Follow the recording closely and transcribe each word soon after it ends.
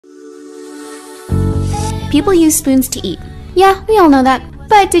People use spoons to eat. Yeah, we all know that.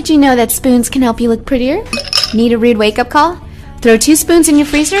 But did you know that spoons can help you look prettier? Need a rude wake-up call? Throw 2 spoons in your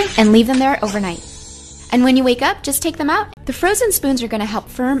freezer and leave them there overnight. And when you wake up, just take them out. The frozen spoons are going to help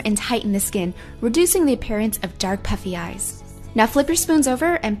firm and tighten the skin, reducing the appearance of dark, puffy eyes. Now flip your spoons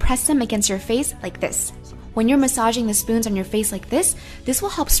over and press them against your face like this. When you're massaging the spoons on your face like this will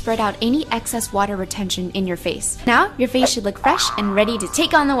help spread out any excess water retention in your face. Now, your face should look fresh and ready to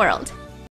take on the world.